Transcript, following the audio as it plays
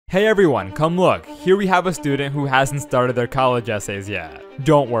Hey everyone, come look. Here we have a student who hasn't started their college essays yet.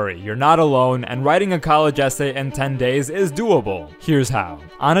 Don't worry, you're not alone, and writing a college essay in 10 days is doable. Here's how.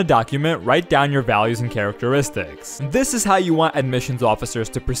 On a document, write down your values and characteristics. This is how you want admissions officers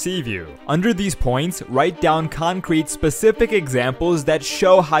to perceive you. Under these points, write down concrete, specific examples that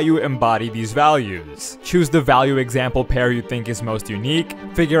show how you embody these values. Choose the value example pair you think is most unique,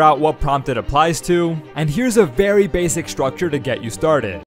 figure out what prompt it applies to, and here's a very basic structure to get you started.